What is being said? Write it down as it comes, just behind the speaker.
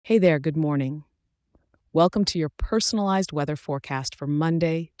Hey there, good morning. Welcome to your personalized weather forecast for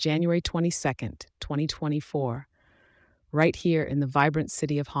Monday, January 22nd, 2024, right here in the vibrant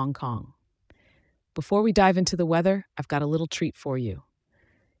city of Hong Kong. Before we dive into the weather, I've got a little treat for you.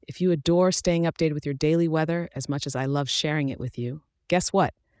 If you adore staying updated with your daily weather as much as I love sharing it with you, guess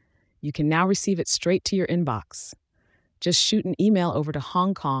what? You can now receive it straight to your inbox. Just shoot an email over to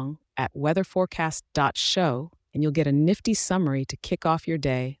Hong Kong at weatherforecast.show and you'll get a nifty summary to kick off your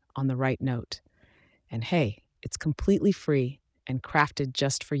day on the right note. And hey, it's completely free and crafted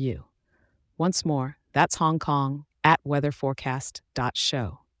just for you. Once more, that's Hong Kong at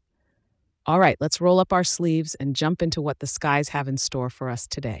weatherforecast.show. All right, let's roll up our sleeves and jump into what the skies have in store for us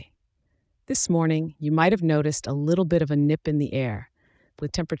today. This morning, you might have noticed a little bit of a nip in the air,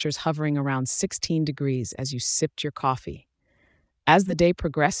 with temperatures hovering around 16 degrees as you sipped your coffee. As the day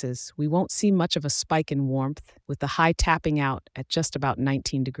progresses, we won't see much of a spike in warmth, with the high tapping out at just about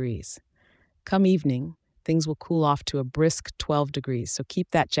 19 degrees. Come evening, things will cool off to a brisk 12 degrees, so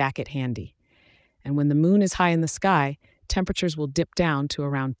keep that jacket handy. And when the moon is high in the sky, temperatures will dip down to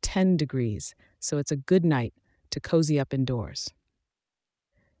around 10 degrees, so it's a good night to cozy up indoors.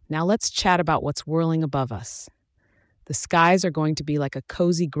 Now let's chat about what's whirling above us. The skies are going to be like a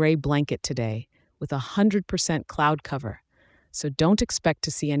cozy gray blanket today, with 100% cloud cover, so don't expect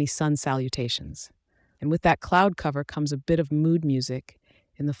to see any sun salutations. And with that cloud cover comes a bit of mood music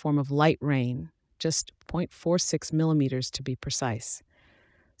in the form of light rain, just 0.46 millimeters to be precise.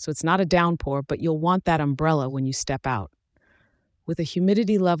 So it's not a downpour, but you'll want that umbrella when you step out. With a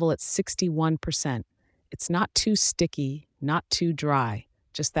humidity level at 61%, it's not too sticky, not too dry,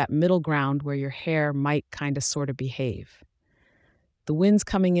 just that middle ground where your hair might kind of sort of behave. The wind's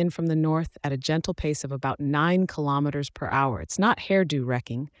coming in from the north at a gentle pace of about 9 kilometers per hour. It's not hairdo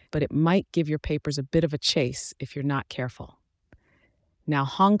wrecking, but it might give your papers a bit of a chase if you're not careful. Now,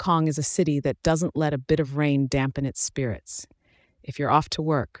 Hong Kong is a city that doesn't let a bit of rain dampen its spirits. If you're off to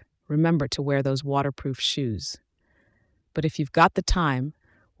work, remember to wear those waterproof shoes. But if you've got the time,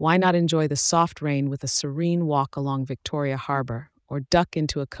 why not enjoy the soft rain with a serene walk along Victoria Harbor or duck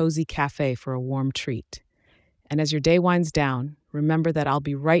into a cozy cafe for a warm treat? And as your day winds down, remember that I'll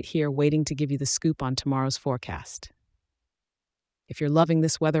be right here waiting to give you the scoop on tomorrow's forecast. If you're loving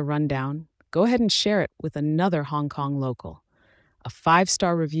this weather rundown, go ahead and share it with another Hong Kong local. A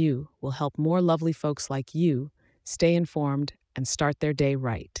 5-star review will help more lovely folks like you stay informed and start their day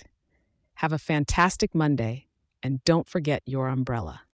right. Have a fantastic Monday, and don't forget your umbrella.